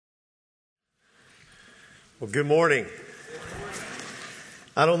Well, good morning.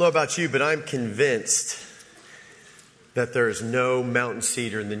 I don't know about you, but I'm convinced that there is no mountain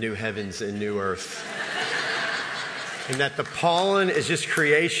cedar in the new heavens and new earth. And that the pollen is just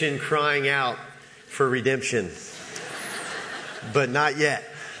creation crying out for redemption. But not yet.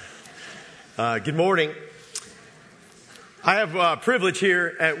 Good morning. I have a privilege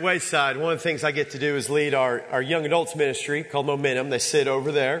here at Wayside. One of the things I get to do is lead our young adults ministry called Momentum. They sit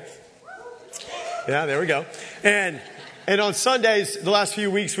over there. Yeah, there we go. And on Sundays, the last few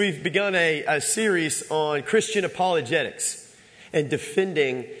weeks, we've begun a series on Christian apologetics and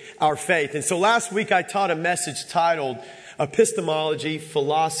defending our faith. And so last week I taught a message titled Epistemology,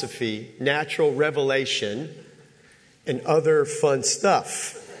 Philosophy, Natural Revelation, and Other Fun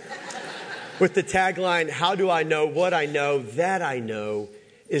Stuff. With the tagline, how do I know what I know that I know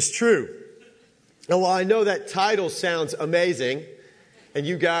is true? Now, while I know that title sounds amazing, and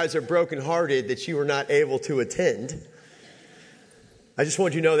you guys are brokenhearted that you were not able to attend, I just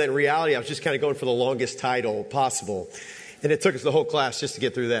want you to know that in reality, I was just kind of going for the longest title possible. And it took us the whole class just to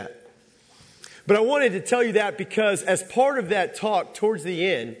get through that. But I wanted to tell you that because as part of that talk towards the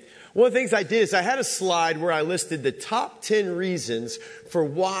end, one of the things I did is I had a slide where I listed the top 10 reasons for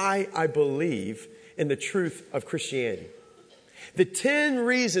why I believe in the truth of Christianity. The 10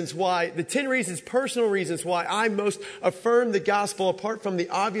 personal reasons why I most affirm the gospel apart from the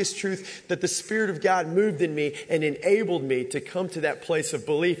obvious truth that the Spirit of God moved in me and enabled me to come to that place of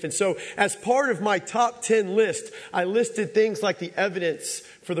belief. And so as part of my top 10 list, I listed things like the evidence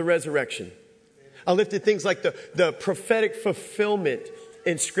for the resurrection. I listed things like the prophetic fulfillment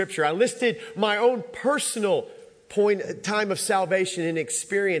in Scripture. I listed my own personal time of salvation and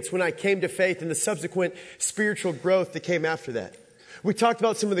experience when I came to faith and the subsequent spiritual growth that came after that. We talked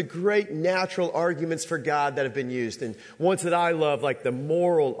about some of the great natural arguments for God that have been used, and ones that I love, like the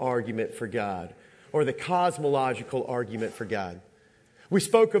moral argument for God or the cosmological argument for God. We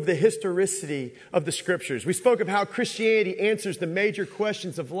spoke of the historicity of the Scriptures. We spoke of how Christianity answers the major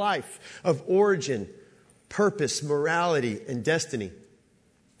questions of life, of origin, purpose, morality, and destiny.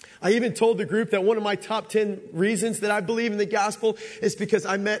 I even told the group that one of my top 10 reasons that I believe in the gospel is because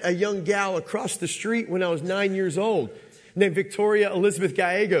I met a young gal across the street when I was 9 years old named Victoria Elizabeth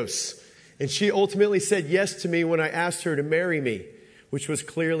Gallegos. And she ultimately said yes to me when I asked her to marry me, which was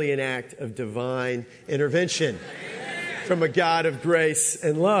clearly an act of divine intervention from a God of grace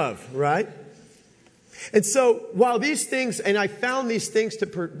and love, right? And so while these things, and I found these things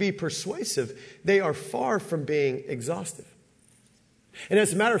to be persuasive, they are far from being exhaustive. And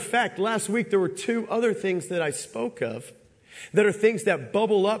as a matter of fact, last week there were two other things that I spoke of that are things that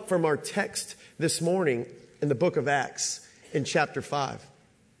bubble up from our text this morning in the book of Acts in chapter 5.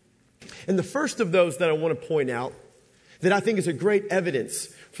 And the first of those that I want to point out that I think is a great evidence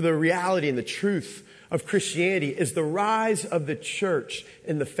for the reality and the truth of Christianity is the rise of the church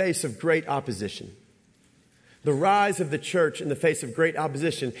in the face of great opposition. The rise of the church in the face of great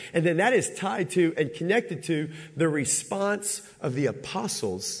opposition. And then that is tied to and connected to the response of the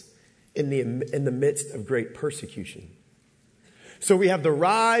apostles in the midst of great persecution. So we have the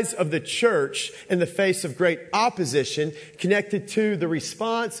rise of the church in the face of great opposition connected to the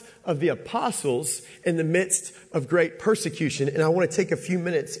response of the apostles in the midst of great persecution. And I want to take a few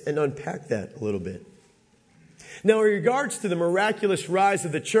minutes and unpack that a little bit. Now, in regards to the miraculous rise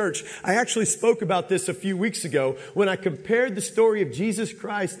of the church, I actually spoke about this a few weeks ago when I compared the story of Jesus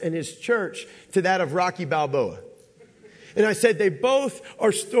Christ and his church to that of Rocky Balboa. And I said they both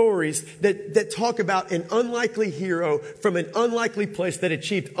are stories that talk about an unlikely hero from an unlikely place that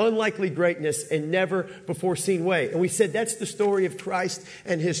achieved unlikely greatness in never before seen way. And we said that's the story of Christ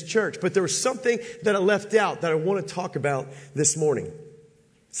and his church. But there was something that I left out that I want to talk about this morning.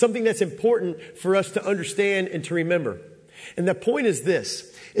 Something that's important for us to understand and to remember. And the point is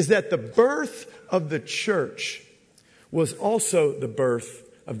this, is that the birth of the church was also the birth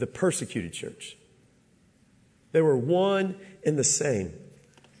of the persecuted church. They were one and the same.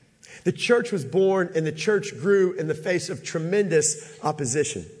 The church was born and the church grew in the face of tremendous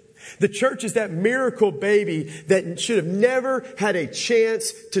opposition. The church is that miracle baby that should have never had a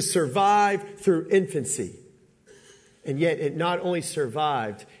chance to survive through infancy. And yet it not only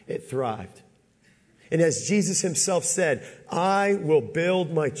survived, it thrived. And as Jesus himself said, I will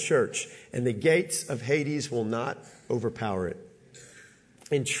build my church and the gates of Hades will not overpower it.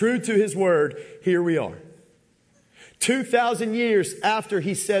 And true to his word, here we are. 2,000 years after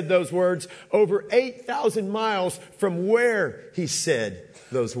he said those words, over 8,000 miles from where he said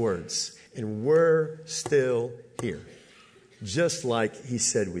those words. And we're still here, just like he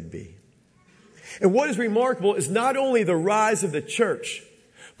said we'd be. And what is remarkable is not only the rise of the church,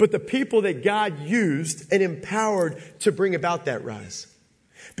 but the people that God used and empowered to bring about that rise.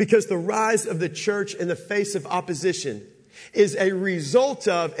 Because the rise of the church in the face of opposition is a result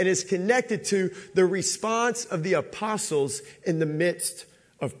of and is connected to the response of the apostles in the midst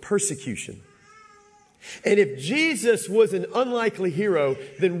of persecution. And if Jesus was an unlikely hero,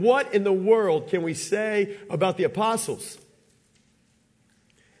 then what in the world can we say about the apostles?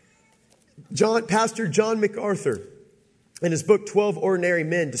 Pastor John MacArthur, in his book, 12 Ordinary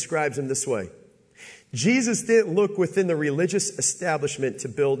Men, describes him this way. Jesus didn't look within the religious establishment to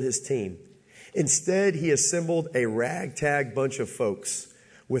build his team. Instead, he assembled a ragtag bunch of folks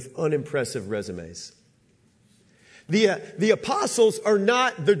with unimpressive resumes. The apostles are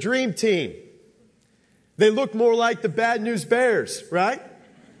not the dream team. They look more like the Bad News Bears, right?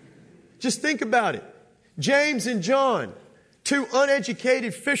 Just think about it. James and John, two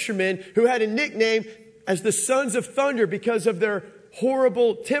uneducated fishermen who had a nickname as the Sons of Thunder because of their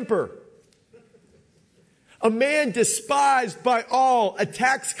horrible temper. A man despised by all, a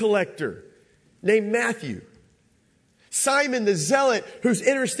tax collector named Matthew. Simon the Zealot, who's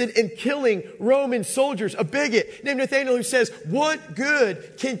interested in killing Roman soldiers. A bigot named Nathanael who says, what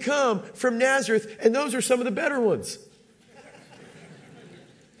good can come from Nazareth? And those are some of the better ones.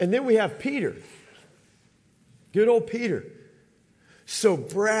 And then we have Peter. Good old Peter. So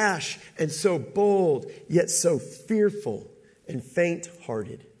brash and so bold, yet so fearful and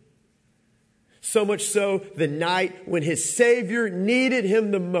faint-hearted. So much so, the night when his Savior needed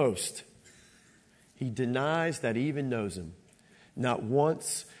him the most, he denies that he even knows him. Not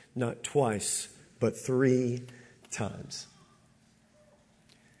once, not twice, but 3 times.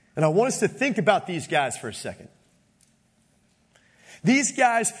 And I want us to think about these guys for a second. These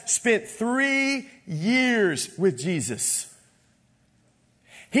guys spent 3 years with Jesus.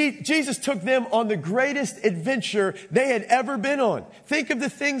 Jesus took them on the greatest adventure they had ever been on. Think of the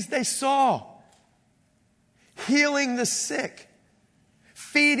things they saw. Healing the sick,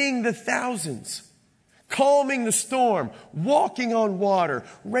 feeding the thousands, calming the storm, walking on water,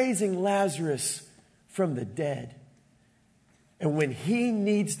 raising Lazarus from the dead. And when he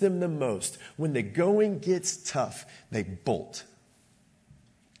needs them the most, when the going gets tough, they bolt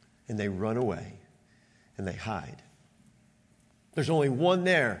and they run away and they hide. There's only one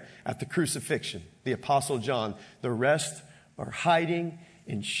there at the crucifixion, the Apostle John. The rest are hiding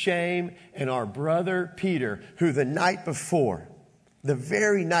in shame. And our brother Peter, who the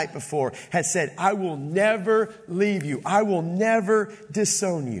very night before, had said, I will never leave you. I will never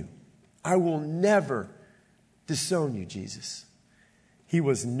disown you. I will never disown you, Jesus. He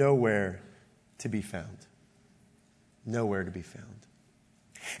was nowhere to be found. Nowhere to be found.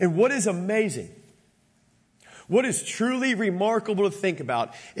 And what is amazing, what is truly remarkable to think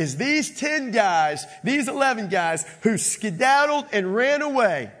about is these 10 guys, these 11 guys who skedaddled and ran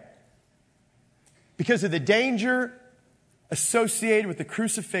away because of the danger associated with the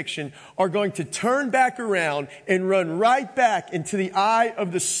crucifixion are going to turn back around and run right back into the eye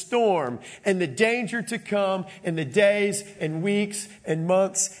of the storm and the danger to come in the days and weeks and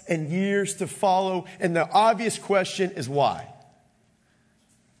months and years to follow. And the obvious question is why?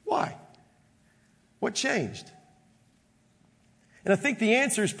 Why? What changed? And I think the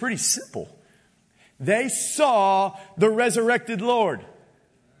answer is pretty simple. They saw the resurrected Lord.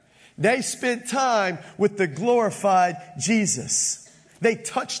 They spent time with the glorified Jesus. They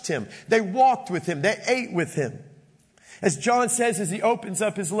touched him. They walked with him. They ate with him. As John says as he opens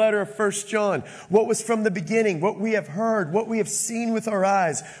up his letter of 1 John, what was from the beginning, what we have heard, what we have seen with our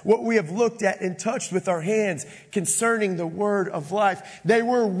eyes, what we have looked at and touched with our hands concerning the word of life. They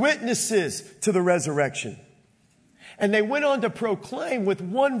were witnesses to the resurrection. And they went on to proclaim with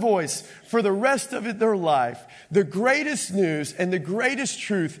one voice for the rest of their life the greatest news and the greatest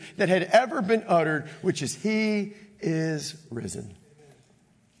truth that had ever been uttered, which is he is risen.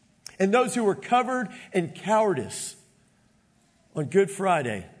 And those who were covered in cowardice on Good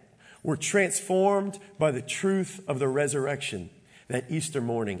Friday were transformed by the truth of the resurrection that Easter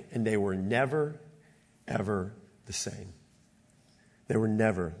morning, and they were never, ever the same. They were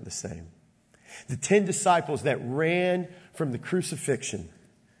never the same. The 10 disciples that ran from the crucifixion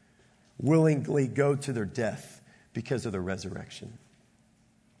willingly go to their death because of the resurrection.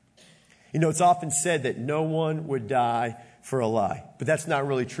 You know, it's often said that no one would die for a lie, but that's not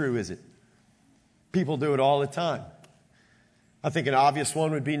really true, is it? People do it all the time. I think an obvious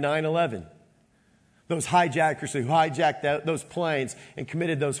one would be 9/11. Those hijackers who hijacked those planes and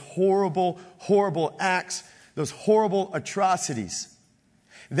committed those horrible, horrible acts, those horrible atrocities.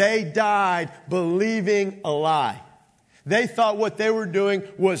 They died believing a lie. They thought what they were doing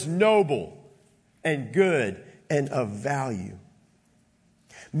was noble and good and of value.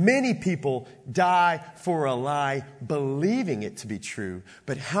 Many people die for a lie believing it to be true.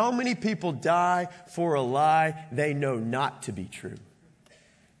 But how many people die for a lie they know not to be true?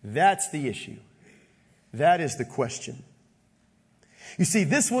 That's the issue. That is the question. You see,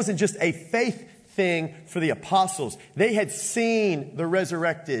 this wasn't just a faith thing for the apostles. They had seen the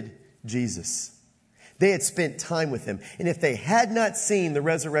resurrected Jesus. They had spent time with him. And if they had not seen the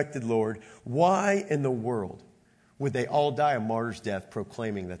resurrected Lord, why in the world would they all die a martyr's death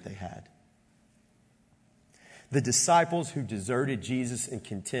proclaiming that they had? The disciples who deserted Jesus in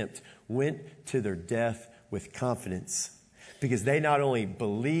contempt went to their death with confidence because they not only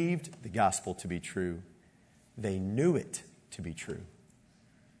believed the gospel to be true, they knew it to be true.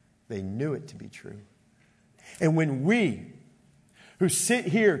 They knew it to be true. And when we, who sit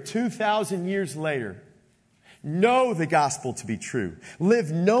here 2,000 years later, know the gospel to be true,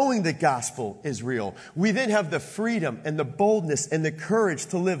 live knowing the gospel is real, we then have the freedom and the boldness and the courage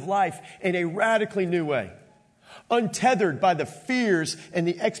to live life in a radically new way, untethered by the fears and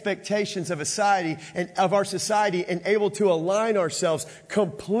the expectations of our society, and able to align ourselves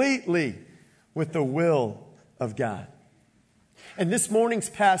completely with the will of God. And this morning's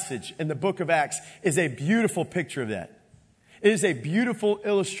passage in the book of Acts is a beautiful picture of that. It is a beautiful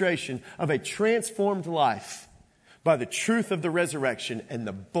illustration of a transformed life by the truth of the resurrection and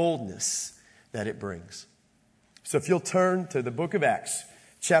the boldness that it brings. So if you'll turn to the book of Acts,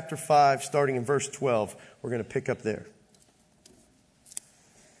 chapter 5, starting in verse 12, we're going to pick up there.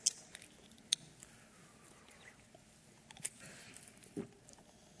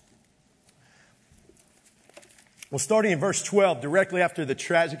 Well, starting in verse 12, directly after the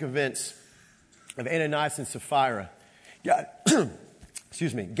tragic events of Ananias and Sapphira,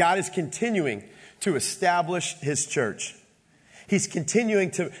 God is continuing to establish his church. He's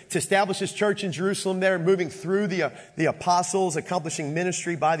continuing to establish his church in Jerusalem there, moving through the apostles, accomplishing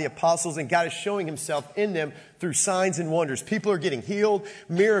ministry by the apostles, and God is showing himself in them through signs and wonders. People are getting healed.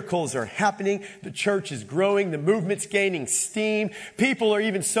 Miracles are happening. The church is growing. The movement's gaining steam. People are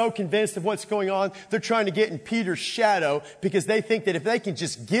even so convinced of what's going on, they're trying to get in Peter's shadow because they think that if they can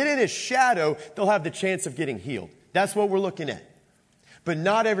just get in his shadow, they'll have the chance of getting healed. That's what we're looking at. But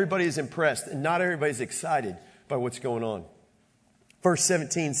not everybody is impressed and not everybody's excited by what's going on. Verse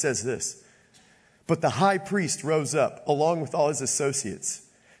 17 says this, "But the high priest rose up along with all his associates,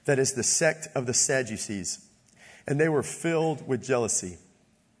 that is the sect of the Sadducees, and they were filled with jealousy.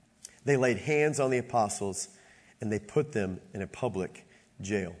 They laid hands on the apostles and they put them in a public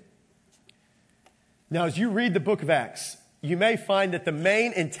jail." Now, as you read the book of Acts, you may find that the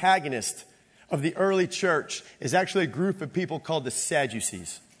main antagonist of the early church is actually a group of people called the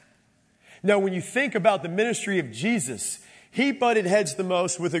Sadducees. Now, when you think about the ministry of Jesus, he butted heads the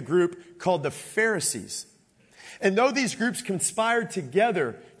most with a group called the Pharisees. And though these groups conspired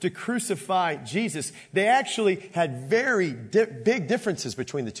together to crucify Jesus, they actually had very big differences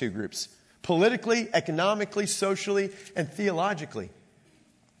between the two groups, politically, economically, socially, and theologically.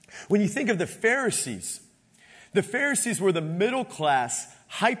 When you think of the Pharisees were the middle class,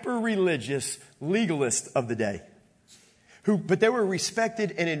 hyper-religious legalists of the day. But they were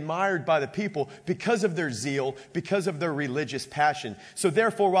respected and admired by the people because of their zeal, because of their religious passion. So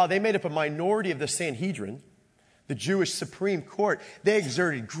therefore, while they made up a minority of the Sanhedrin, the Jewish Supreme Court, they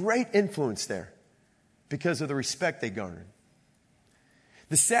exerted great influence there because of the respect they garnered.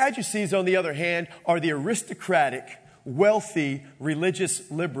 The Sadducees, on the other hand, are the aristocratic, wealthy, religious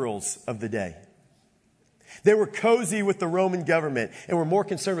liberals of the day. They were cozy with the Roman government and were more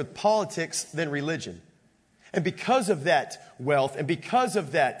concerned with politics than religion. And because of that wealth and because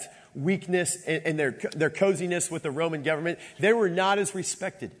of that weakness and their coziness with the Roman government, they were not as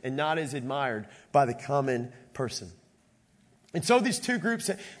respected and not as admired by the common person. And so though these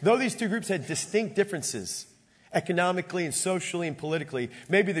two groups had distinct differences economically and socially and politically,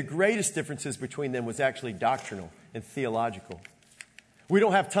 maybe the greatest differences between them was actually doctrinal and theological. We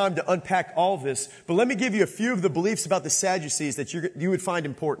don't have time to unpack all of this, but let me give you a few of the beliefs about the Sadducees that you would find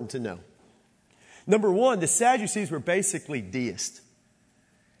important to know. Number one, the Sadducees were basically deists.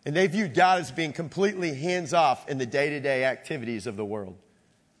 And they viewed God as being completely hands-off in the day-to-day activities of the world.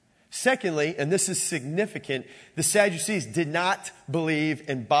 Secondly, and this is significant, the Sadducees did not believe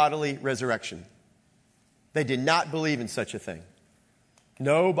in bodily resurrection. They did not believe in such a thing.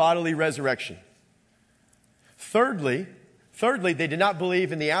 No bodily resurrection. Thirdly, they did not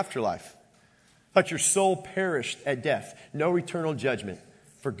believe in the afterlife. That your soul perished at death. No eternal judgment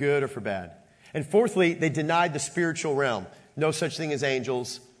for good or for bad. And fourthly, they denied the spiritual realm. No such thing as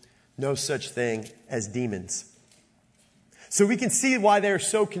angels. No such thing as demons. So we can see why they're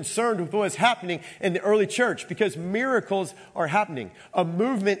so concerned with what is happening in the early church, because miracles are happening. A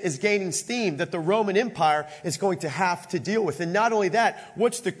movement is gaining steam that the Roman Empire is going to have to deal with. And not only that,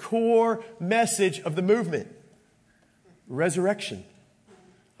 what's the core message of the movement? Resurrection.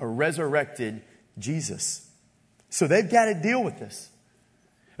 A resurrected Jesus. So they've got to deal with this.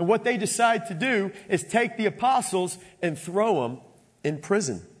 And what they decide to do is take the apostles and throw them in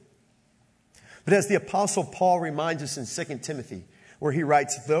prison. But as the Apostle Paul reminds us in 2 Timothy, where he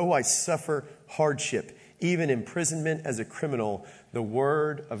writes, though I suffer hardship, even imprisonment as a criminal, the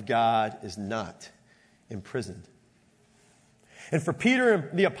word of God is not imprisoned. And for Peter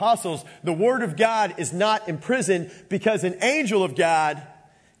and the apostles, the word of God is not imprisoned because an angel of God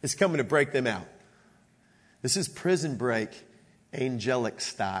is coming to break them out. This is prison break, angelic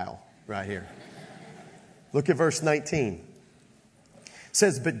style right here. Look at verse 19. It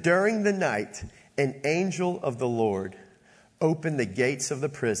says, but during the night, an angel of the Lord opened the gates of the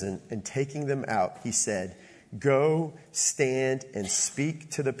prison, and taking them out, he said, go, stand, and speak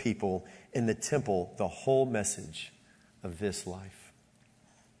to the people in the temple the whole message of this life.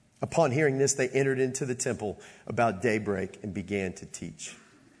 Upon hearing this, they entered into the temple about daybreak and began to teach.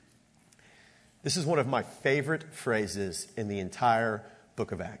 This is one of my favorite phrases in the entire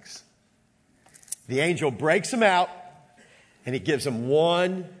book of Acts. The angel breaks them out, and he gives them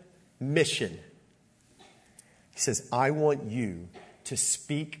one mission. He says, I want you to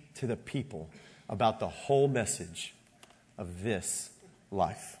speak to the people about the whole message of this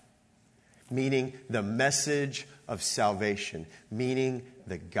life. Meaning the message of salvation. Meaning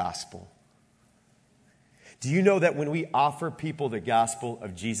the gospel. Do you know that when we offer people the gospel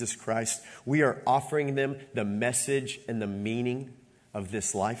of Jesus Christ, we are offering them the message and the meaning of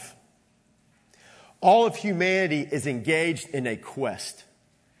this life? All of humanity is engaged in a quest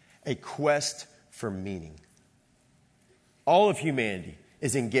for meaning. All of humanity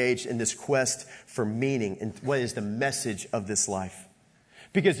is engaged in this quest for meaning and what is the message of this life.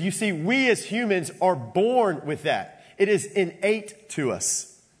 Because you see, we as humans are born with that. It is innate to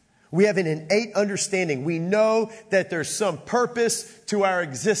us. We have an innate understanding. We know that there's some purpose to our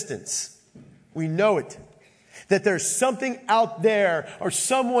existence. We know it. That there's something out there or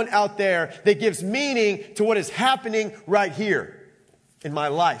someone out there that gives meaning to what is happening right here in my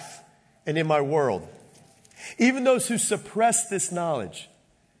life and in my world. Even those who suppress this knowledge,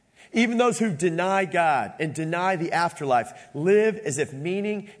 even those who deny God and deny the afterlife, live as if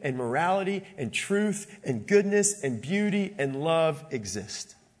meaning and morality and truth and goodness and beauty and love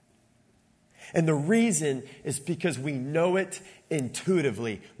exist. And the reason is because we know it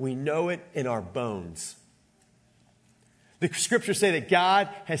intuitively. We know it in our bones. The scriptures say that God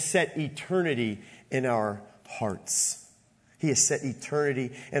has set eternity in our hearts. He has set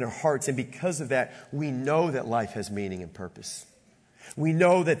eternity in our hearts. And because of that, we know that life has meaning and purpose. We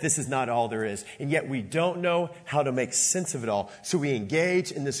know that this is not all there is. And yet we don't know how to make sense of it all. So we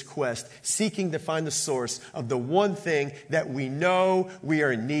engage in this quest, seeking to find the source of the one thing that we know we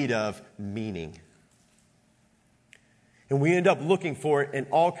are in need of, meaning. And we end up looking for it in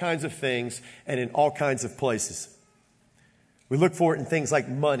all kinds of things and in all kinds of places. We look for it in things like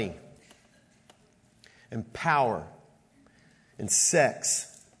money and power and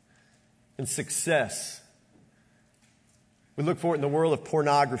sex and success. We look for it in the world of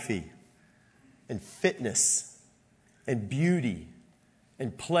pornography and fitness and beauty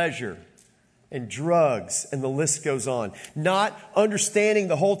and pleasure and drugs, and the list goes on. Not understanding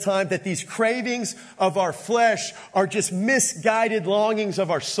the whole time that these cravings of our flesh are just misguided longings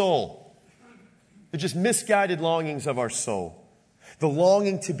of our soul. They're just misguided longings of our soul. The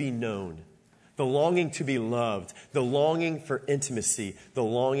longing to be known, the longing to be loved, the longing for intimacy, the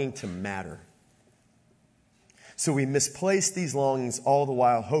longing to matter. So we misplace these longings all the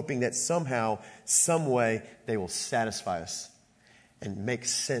while, hoping that somehow, some way, they will satisfy us and make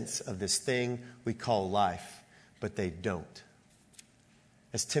sense of this thing we call life, but they don't.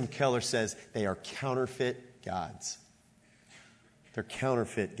 As Tim Keller says, they are counterfeit gods. They're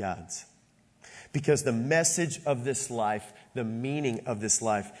counterfeit gods. Because the message of this life, the meaning of this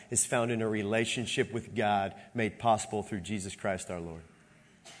life, is found in a relationship with God made possible through Jesus Christ our Lord.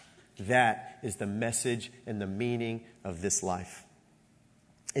 That is the message and the meaning of this life.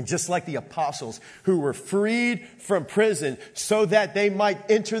 And just like the apostles who were freed from prison so that they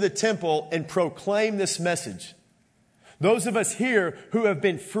might enter the temple and proclaim this message, those of us here who have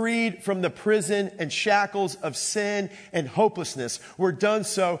been freed from the prison and shackles of sin and hopelessness were done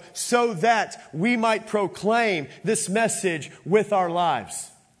so that we might proclaim this message with our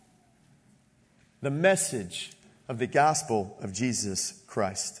lives. The message of the gospel of Jesus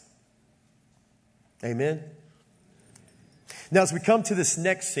Christ. Amen? Now, as we come to this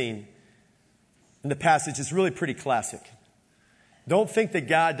next scene in the passage, it's really pretty classic. Don't think that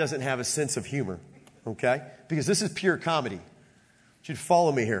God doesn't have a sense of humor, okay? Because this is pure comedy. I want you to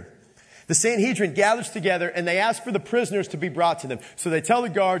follow me here. The Sanhedrin gathers together and they ask for the prisoners to be brought to them. So they tell the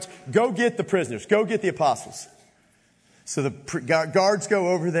guards, go get the prisoners, go get the apostles. So the guards go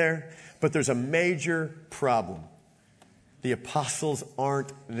over there, but there's a major problem. The apostles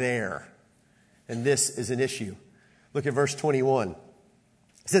aren't there. And this is an issue. Look at verse 21. It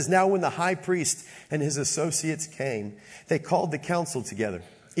says, now when the high priest and his associates came, they called the council together,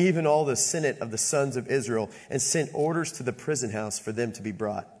 even all the senate of the sons of Israel, and sent orders to the prison house for them to be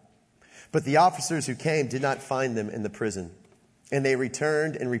brought. But the officers who came did not find them in the prison. And they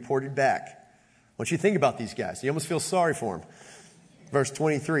returned and reported back. I want you to think about these guys. You almost feel sorry for them. Verse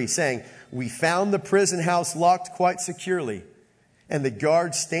 23 saying, we found the prison house locked quite securely and the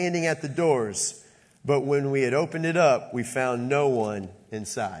guards standing at the doors. But when we had opened it up, we found no one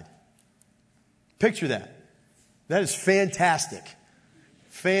inside. Picture that. That is fantastic.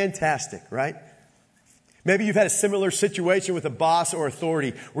 Fantastic, right? Maybe you've had a similar situation with a boss or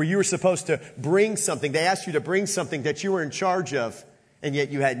authority where you were supposed to bring something. They asked you to bring something that you were in charge of, and yet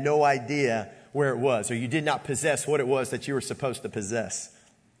you had no idea where it was, or you did not possess what it was that you were supposed to possess.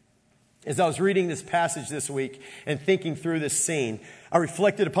 As I was reading this passage this week and thinking through this scene, I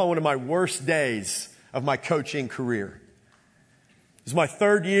reflected upon one of my worst days of my coaching career. It was my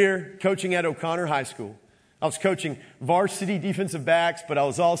third year coaching at O'Connor High School. I was coaching varsity defensive backs, but I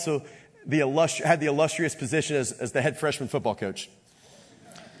was also had the illustrious position as the head freshman football coach.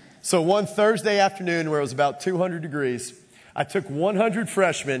 So one Thursday afternoon where it was about 200 degrees, I took 100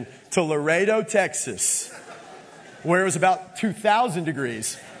 freshmen to Laredo, Texas, where it was about 2,000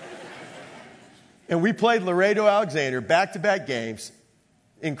 degrees. And we played Laredo Alexander back-to-back games,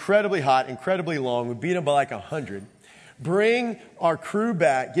 incredibly hot, incredibly long. We beat them by like 100. Bring our crew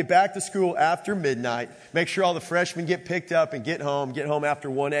back, get back to school after midnight, make sure all the freshmen get picked up and get home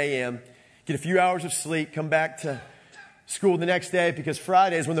after 1 a.m., get a few hours of sleep, come back to school the next day because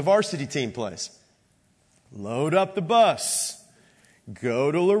Friday is when the varsity team plays. Load up the bus,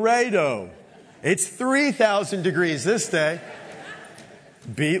 go to Laredo. It's 3,000 degrees this day.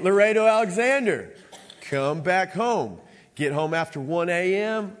 Beat Laredo Alexander, come back home. Get home after 1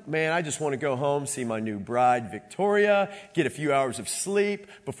 a.m. Man, I just want to go home, see my new bride, Victoria, get a few hours of sleep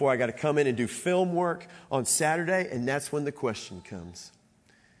before I got to come in and do film work on Saturday. And that's when the question comes.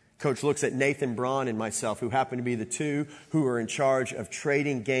 Coach looks at Nathan Braun and myself, who happen to be the two who are in charge of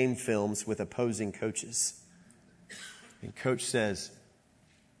trading game films with opposing coaches. And Coach says,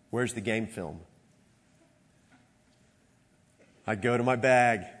 where's the game film? I go to my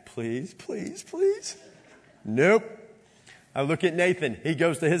bag. Please, please, please. Nope. I look at Nathan. He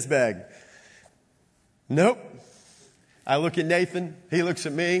goes to his bag. Nope. I look at Nathan. He looks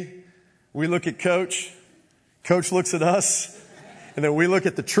at me. We look at Coach. Coach looks at us. And then we look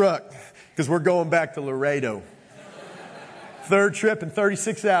at the truck because we're going back to Laredo. Third trip in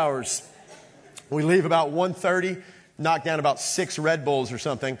 36 hours. We leave about 1:30, knock down about 6 Red Bulls or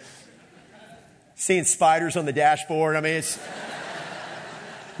something. Seeing spiders on the dashboard. I mean, it's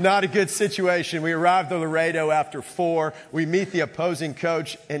not a good situation. We arrive to Laredo after 4. We meet the opposing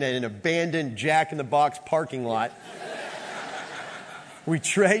coach in an abandoned Jack in the Box parking lot. We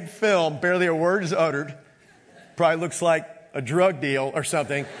trade film. Barely a word is uttered. Probably looks like a drug deal or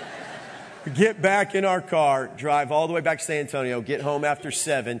something. We get back in our car, drive all the way back to San Antonio, get home after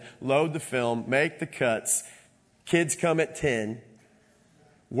 7, load the film, make the cuts. Kids come at 10.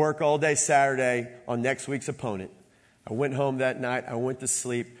 Work all day Saturday on next week's opponent. I went home that night. I went to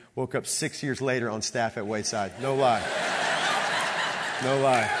sleep. Woke up 6 years later on staff at Wayside. No lie. No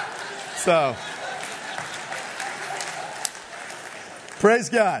lie. So, praise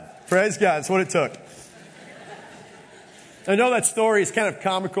God. Praise God. That's what it took. I know that story is kind of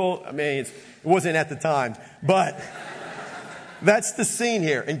comical. I mean, it wasn't at the time. But that's the scene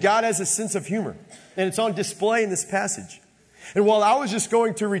here. And God has a sense of humor. And it's on display in this passage. And while I was just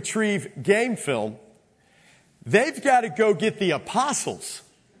going to retrieve game film, they've got to go get the apostles.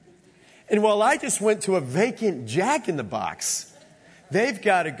 And while I just went to a vacant Jack in the Box, they've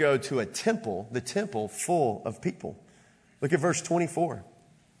got to go to a temple, the temple full of people. Look at verse 24.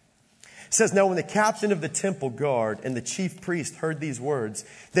 It says, now when the captain of the temple guard and the chief priest heard these words,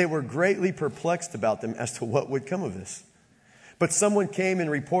 they were greatly perplexed about them as to what would come of this. But someone came and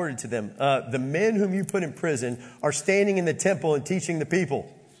reported to them, the men whom you put in prison are standing in the temple and teaching the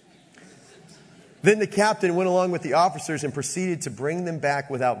people. Then the captain went along with the officers and proceeded to bring them back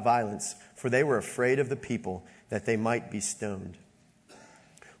without violence, for they were afraid of the people, that they might be stoned.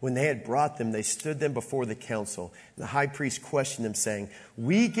 When they had brought them, they stood them before the council. The high priest questioned them, saying,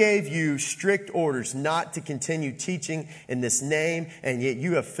 "We gave you strict orders not to continue teaching in this name, and yet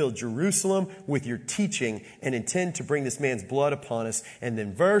you have filled Jerusalem with your teaching and intend to bring this man's blood upon us." And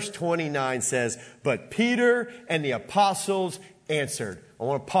then verse 29 says, "But Peter and the apostles answered." I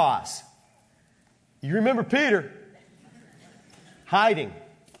want to pause. You remember Peter hiding.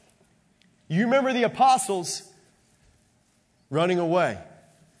 You remember the apostles running away.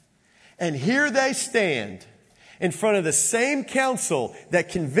 And here they stand in front of the same council that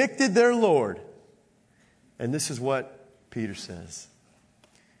convicted their Lord. And this is what Peter says: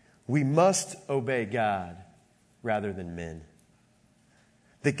 "We must obey God rather than men.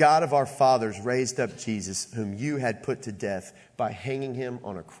 The God of our fathers raised up Jesus, whom you had put to death by hanging him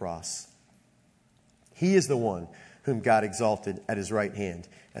on a cross. He is the one whom God exalted at his right hand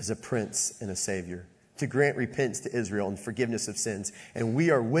as a prince and a savior, to grant repentance to Israel and forgiveness of sins. And we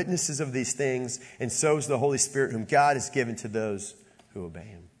are witnesses of these things, and so is the Holy Spirit, whom God has given to those who obey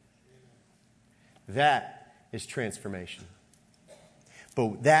him." That is transformation.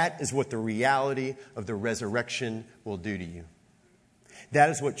 But that is what the reality of the resurrection will do to you.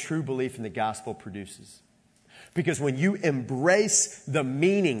 That is what true belief in the gospel produces. Because when you embrace the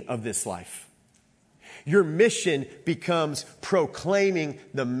meaning of this life, your mission becomes proclaiming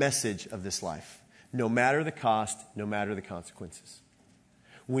the message of this life. No matter the cost, no matter the consequences.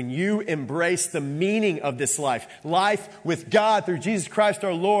 When you embrace the meaning of this life, life with God through Jesus Christ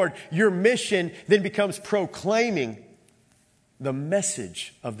our Lord, your mission then becomes proclaiming the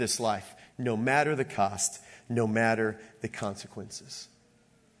message of this life, no matter the cost, no matter the consequences.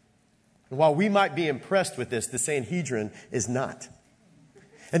 And while we might be impressed with this, the Sanhedrin is not.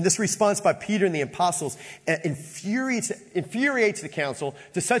 And this response by Peter and the apostles infuriates the council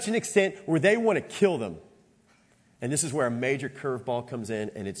to such an extent where they want to kill them. And this is where a major curveball comes in,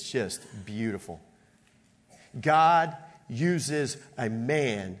 and it's just beautiful. God uses a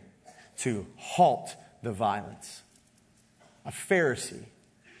man to halt the violence. A Pharisee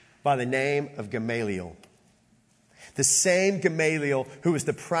by the name of Gamaliel. The same Gamaliel who was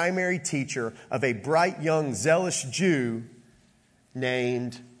the primary teacher of a bright, young, zealous Jew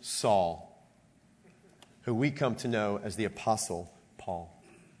named Saul, who we come to know as the Apostle Paul.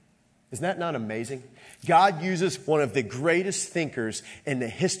 Isn't that not amazing? God uses one of the greatest thinkers in the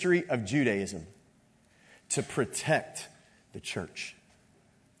history of Judaism to protect the church.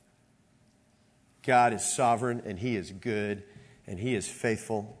 God is sovereign, and he is good, and he is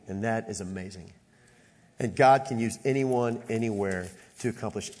faithful, and that is amazing. And God can use anyone, anywhere to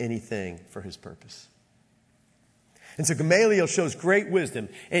accomplish anything for his purpose. And so Gamaliel shows great wisdom,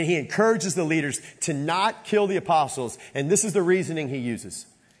 and he encourages the leaders to not kill the apostles. And this is the reasoning he uses.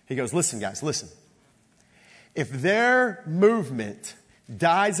 He goes, "Listen, guys, listen. If their movement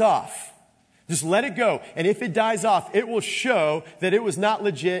dies off, just let it go. And if it dies off, it will show that it was not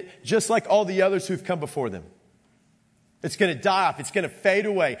legit, just like all the others who've come before them. It's going to die off. It's going to fade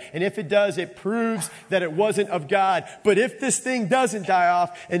away. And if it does, it proves that it wasn't of God. But if this thing doesn't die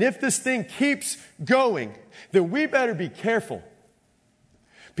off, and if this thing keeps going, then we better be careful.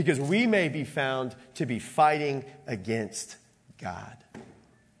 Because we may be found to be fighting against God."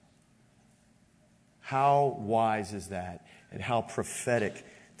 How wise is that? And how prophetic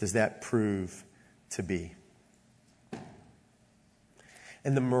does that prove to be?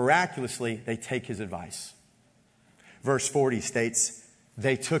 And then miraculously, they take his advice. Verse 40 states,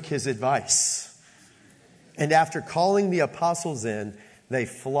 they took his advice. And after calling the apostles in, they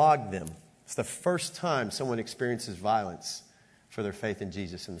flogged them. It's the first time someone experiences violence for their faith in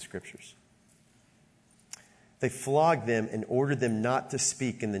Jesus in the Scriptures. They flogged them and ordered them not to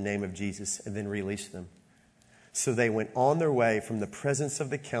speak in the name of Jesus, and then released them. So they went on their way from the presence of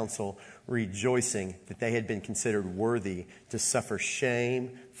the council, rejoicing that they had been considered worthy to suffer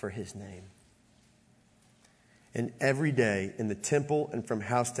shame for his name. And every day in the temple and from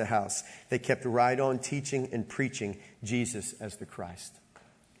house to house, they kept right on teaching and preaching Jesus as the Christ.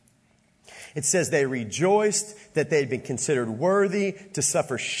 It says they rejoiced that they had been considered worthy to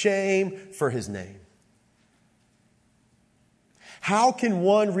suffer shame for his name. How can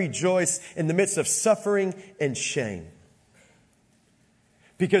one rejoice in the midst of suffering and shame?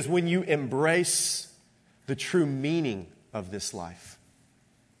 Because when you embrace the true meaning of this life,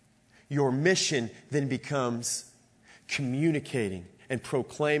 your mission then becomes communicating and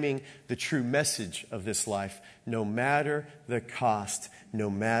proclaiming the true message of this life, no matter the cost, no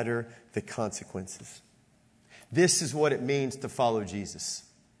matter the consequences. This is what it means to follow Jesus.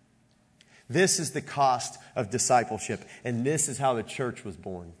 This is the cost of discipleship, and this is how the church was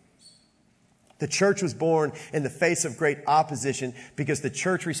born. The church was born in the face of great opposition because the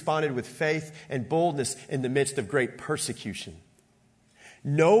church responded with faith and boldness in the midst of great persecution.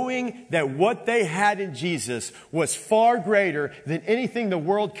 Knowing that what they had in Jesus was far greater than anything the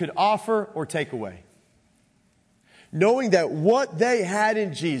world could offer or take away. Knowing that what they had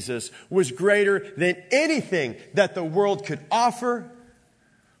in Jesus was greater than anything that the world could offer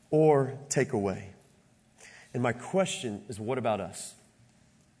or take away. And my question is, what about us?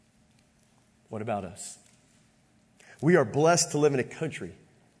 What about us? We are blessed to live in a country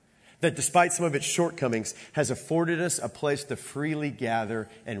that, despite some of its shortcomings, has afforded us a place to freely gather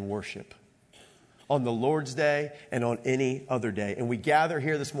and worship on the Lord's Day and on any other day. And we gather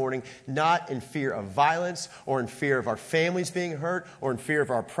here this morning not in fear of violence or in fear of our families being hurt or in fear of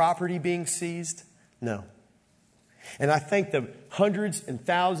our property being seized. No. And I thank the hundreds and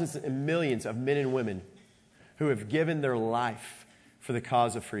thousands and millions of men and women who have given their life for the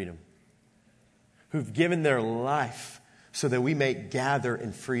cause of freedom, who've given their life so that we may gather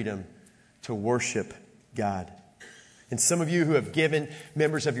in freedom to worship God. And some of you who have given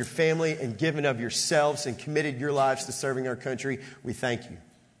members of your family and given of yourselves and committed your lives to serving our country, we thank you.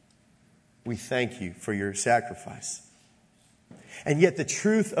 We thank you for your sacrifice. And yet the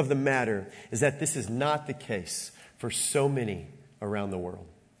truth of the matter is that this is not the case for so many around the world.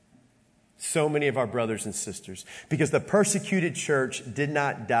 So many of our brothers and sisters. Because the persecuted church did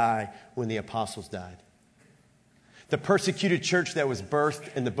not die when the apostles died. The persecuted church that was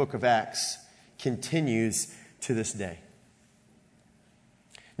birthed in the book of Acts continues to this day.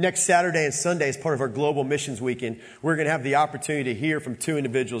 Next Saturday and Sunday, as part of our Global Missions Weekend, we're going to have the opportunity to hear from two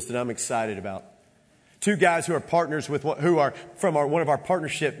individuals that I'm excited about. Two guys who are partners with who are from one of our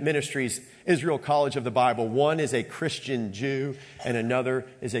partnership ministries, Israel College of the Bible. One is a Christian Jew and another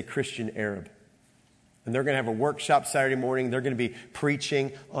is a Christian Arab. And they're going to have a workshop Saturday morning. They're going to be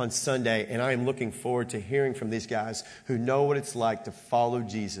preaching on Sunday. And I am looking forward to hearing from these guys who know what it's like to follow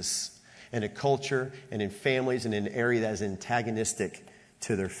Jesus in a culture and in families and in an area that is antagonistic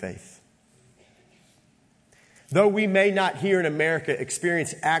to their faith. Though we may not here in America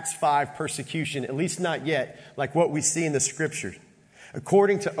experience Acts 5 persecution, at least not yet, like what we see in the scriptures,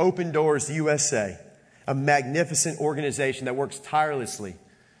 according to Open Doors USA, a magnificent organization that works tirelessly,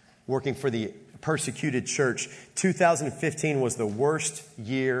 working for the persecuted church, 2015 was the worst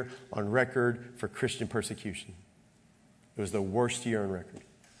year on record for Christian persecution. It was the worst year on record.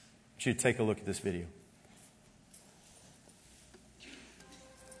 I want you to take a look at this video.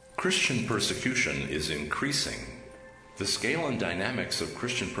 Christian persecution is increasing. The scale and dynamics of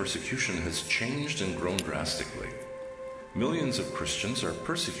Christian persecution has changed and grown drastically. Millions of Christians are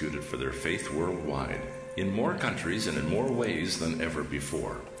persecuted for their faith worldwide, in more countries and in more ways than ever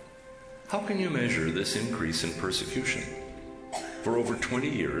before. How can you measure this increase in persecution? For over 20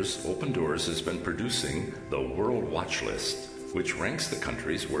 years, Open Doors has been producing the World Watch List, which ranks the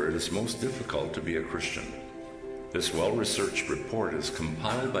countries where it is most difficult to be a Christian. This well-researched report is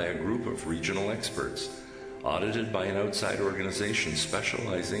compiled by a group of regional experts, audited by an outside organization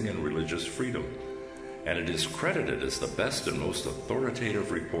specializing in religious freedom, and it is credited as the best and most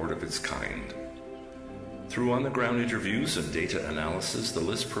authoritative report of its kind. Through on-the-ground interviews and data analysis, the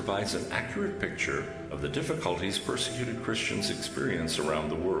list provides an accurate picture of the difficulties persecuted Christians experience around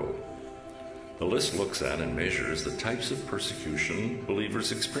the world. The list looks at and measures the types of persecution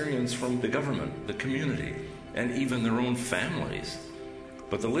believers experience from the government, the community, and even their own families.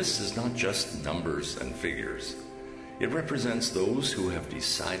 But the list is not just numbers and figures. It represents those who have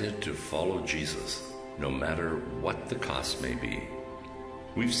decided to follow Jesus, no matter what the cost may be.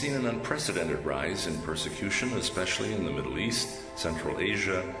 We've seen an unprecedented rise in persecution, especially in the Middle East, Central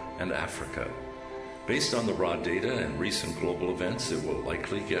Asia, and Africa. Based on the raw data and recent global events, it will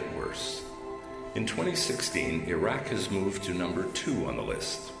likely get worse. In 2016, Iraq has moved to number 2 on the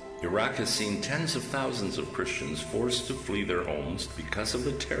list. Iraq has seen tens of thousands of Christians forced to flee their homes because of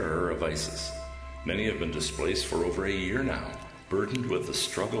the terror of ISIS. Many have been displaced for over a year now, burdened with the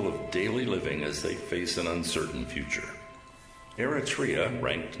struggle of daily living as they face an uncertain future. Eritrea,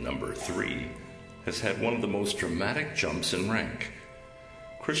 ranked number 3, has had one of the most dramatic jumps in rank.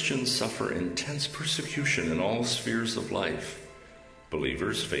 Christians suffer intense persecution in all spheres of life.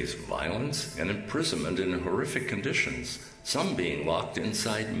 Believers face violence and imprisonment in horrific conditions, some being locked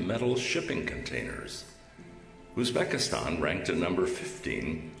inside metal shipping containers. Uzbekistan, ranked at number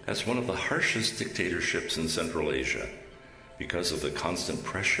 15, has one of the harshest dictatorships in Central Asia. Because of the constant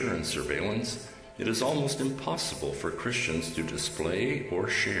pressure and surveillance, it is almost impossible for Christians to display or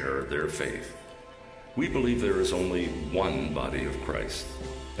share their faith. We believe there is only one body of Christ,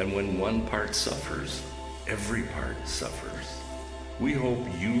 and when one part suffers, every part suffers. We hope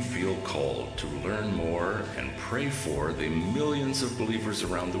you feel called to learn more and pray for the millions of believers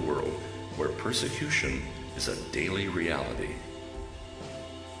around the world where persecution is a daily reality.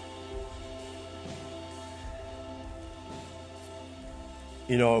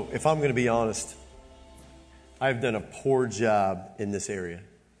 You know, if I'm going to be honest, I've done a poor job in this area.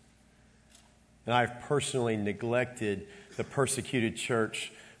 And I've personally neglected the persecuted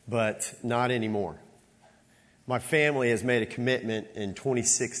church, but not anymore. My family has made a commitment in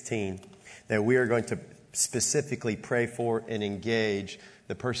 2016 that we are going to specifically pray for and engage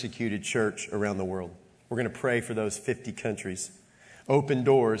the persecuted church around the world. We're going to pray for those 50 countries. Open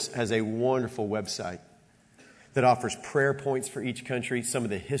Doors has a wonderful website that offers prayer points for each country, some of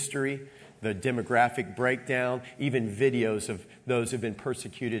the history, the demographic breakdown, even videos of those who have been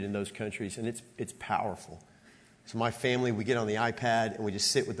persecuted in those countries. And it's powerful. So my family, we get on the iPad and we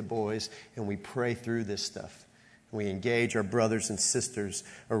just sit with the boys and we pray through this stuff. And we engage our brothers and sisters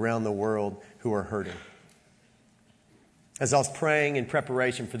around the world who are hurting. As I was praying in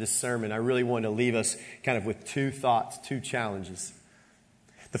preparation for this sermon, I really wanted to leave us kind of with two thoughts, two challenges.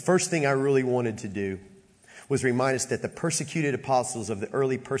 The first thing I really wanted to do was remind us that the persecuted apostles of the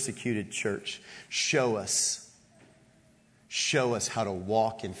early persecuted church show us how to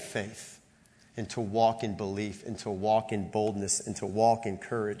walk in faith and to walk in belief and to walk in boldness and to walk in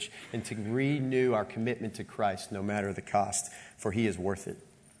courage and to renew our commitment to Christ no matter the cost, for He is worth it.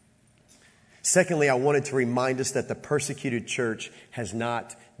 Secondly, I wanted to remind us that the persecuted church has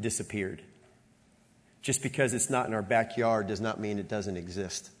not disappeared. Just because it's not in our backyard does not mean it doesn't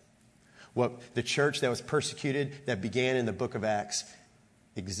exist. What the church that was persecuted, that began in the book of Acts,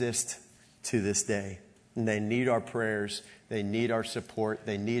 exists to this day. And they need our prayers. They need our support.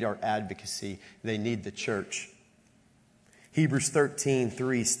 They need our advocacy. They need the church. Hebrews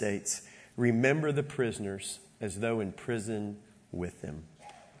 13:3 states, "Remember the prisoners as though in prison with them,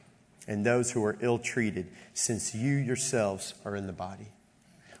 and those who are ill-treated, since you yourselves are in the body."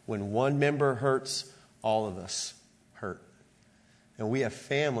 When one member hurts, all of us hurt. And we have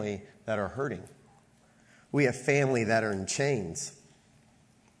family that are hurting. We have family that are in chains.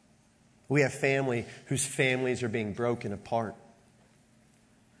 We have family whose families are being broken apart.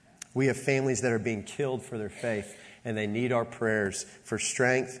 We have families that are being killed for their faith, and they need our prayers for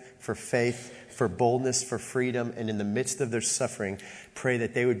strength, for faith, for boldness, for freedom, and in the midst of their suffering, pray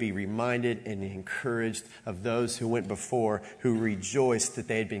that they would be reminded and encouraged of those who went before, who rejoiced that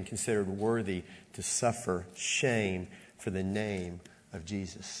they had been considered worthy to suffer shame for the name of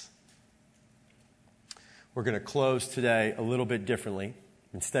Jesus. We're going to close today a little bit differently.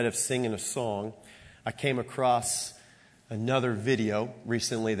 Instead of singing a song, I came across another video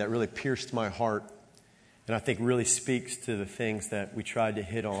recently that really pierced my heart and I think really speaks to the things that we tried to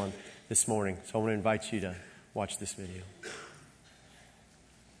hit on this morning. So I want to invite you to watch this video.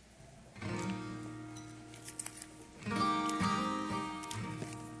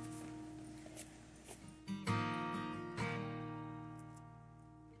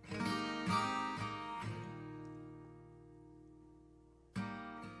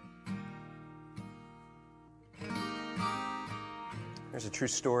 There's a true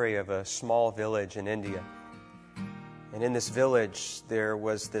story of a small village in India. And in this village, there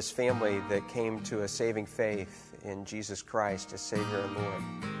was this family that came to a saving faith in Jesus Christ as Savior and Lord.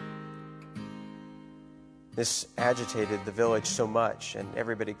 This agitated the village so much, and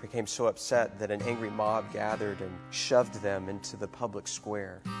everybody became so upset that an angry mob gathered and shoved them into the public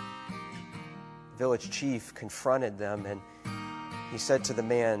square. The village chief confronted them, and he said to the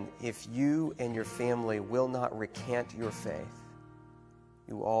man, "If you and your family will not recant your faith,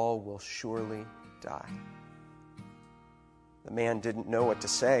 you all will surely die." The man didn't know what to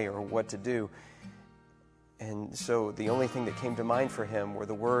say or what to do. And so the only thing that came to mind for him were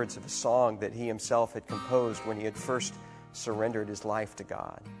the words of a song that he himself had composed when he had first surrendered his life to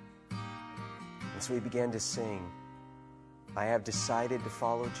God. And so he began to sing, "I have decided to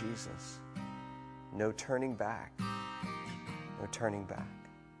follow Jesus. No turning back, no turning back."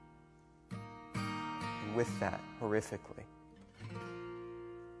 And with that, horrifically,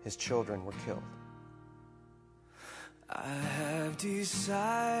 his children were killed. I have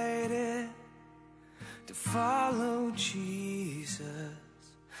decided to follow Jesus.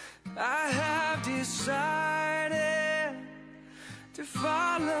 I have decided to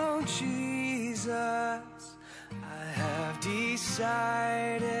follow Jesus. I have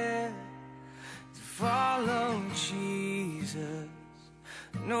decided to follow Jesus.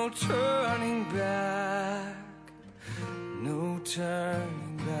 No turning back, no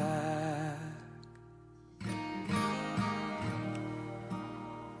turning back.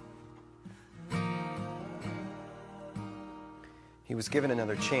 He was given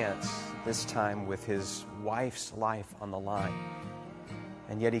another chance, this time with his wife's life on the line.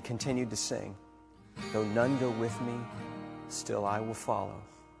 And yet he continued to sing, "Though none go with me, still I will follow.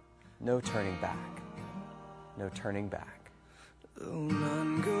 No turning back, no turning back." Though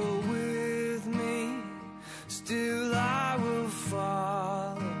none go with me, still I will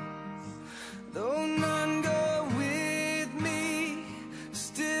follow. Though none go with me,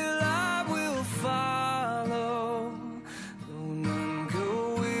 still I will follow. Though none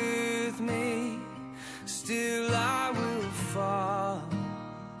go with me, still I will follow.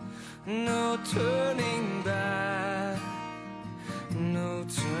 No turning back, no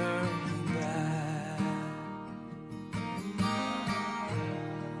turning back.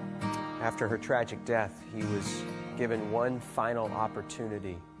 After her tragic death, he was given one final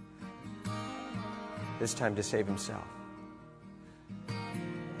opportunity, this time to save himself.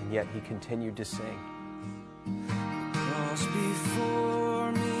 And yet he continued to sing. Cross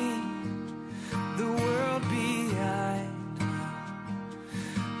before me, the world behind me.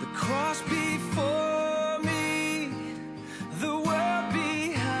 The cross before me, the world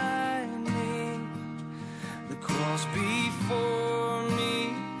behind me. The cross before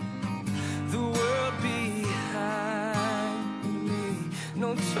me, the world behind me.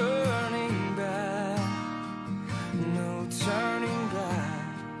 No turning back, no turning back.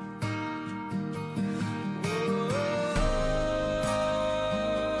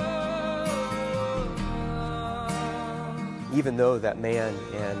 Even though that man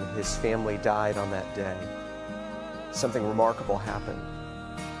and his family died on that day, something remarkable happened.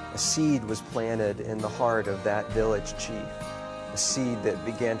 A seed was planted in the heart of that village chief, a seed that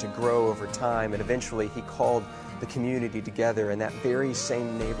began to grow over time, and eventually he called the community together in that very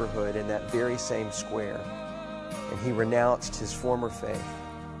same neighborhood, in that very same square, and he renounced his former faith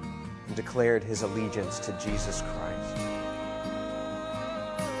and declared his allegiance to Jesus Christ.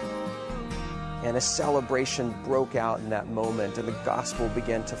 And a celebration broke out in that moment, and the gospel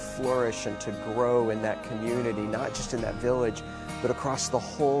began to flourish and to grow in that community, not just in that village, but across the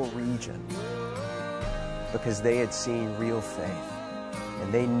whole region, because they had seen real faith,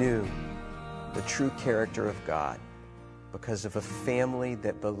 and they knew the true character of God because of a family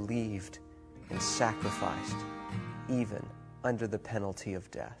that believed and sacrificed, even under the penalty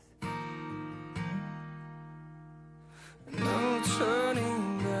of death. No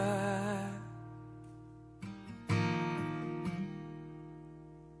turning back.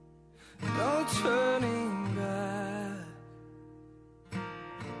 No turning back.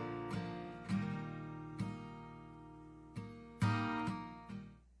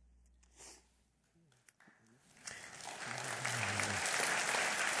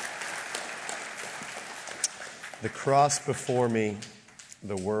 The cross before me,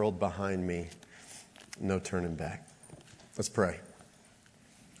 the world behind me, no turning back. Let's pray.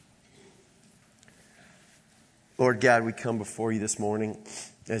 Lord God, we come before you this morning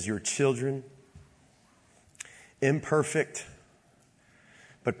as your children, imperfect,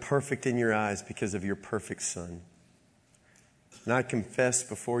 but perfect in your eyes because of your perfect Son. And I confess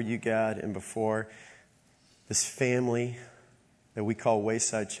before you, God, and before this family that we call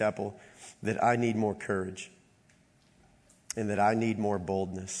Wayside Chapel, that I need more courage and that I need more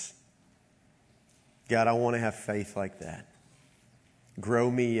boldness. God, I want to have faith like that. Grow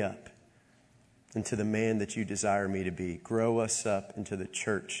me up into the man that you desire me to be. Grow us up into the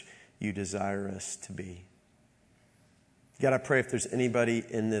church you desire us to be. God, I pray if there's anybody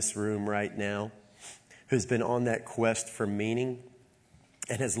in this room right now who's been on that quest for meaning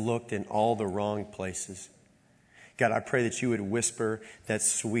and has looked in all the wrong places, God, I pray that you would whisper that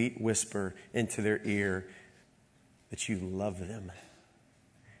sweet whisper into their ear that you love them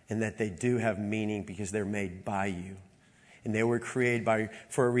and that they do have meaning because they're made by you. And they were created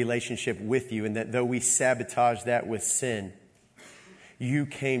for a relationship with you. And that though we sabotage that with sin, you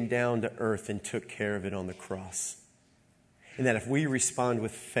came down to earth and took care of it on the cross. And that if we respond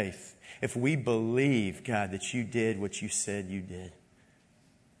with faith, if we believe, God, that you did what you said you did,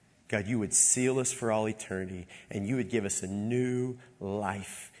 God, you would seal us for all eternity and you would give us a new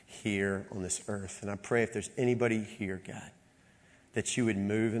life here on this earth. And I pray if there's anybody here, God, that you would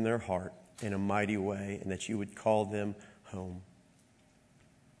move in their heart in a mighty way and that you would call them home.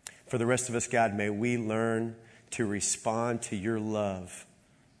 For the rest of us, God, may we learn to respond to your love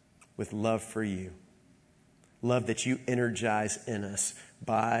with love for you. Love that you energize in us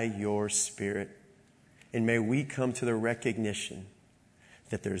by your Spirit. And may we come to the recognition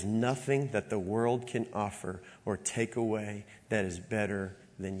that there's nothing that the world can offer or take away that is better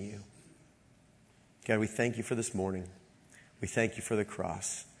than you. God, we thank you for this morning. We thank you for the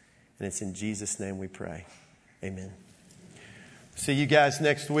cross. And it's in Jesus' name we pray. Amen. See you guys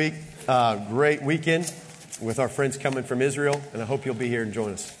next week. Great weekend with our friends coming from Israel, and I hope you'll be here and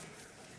join us.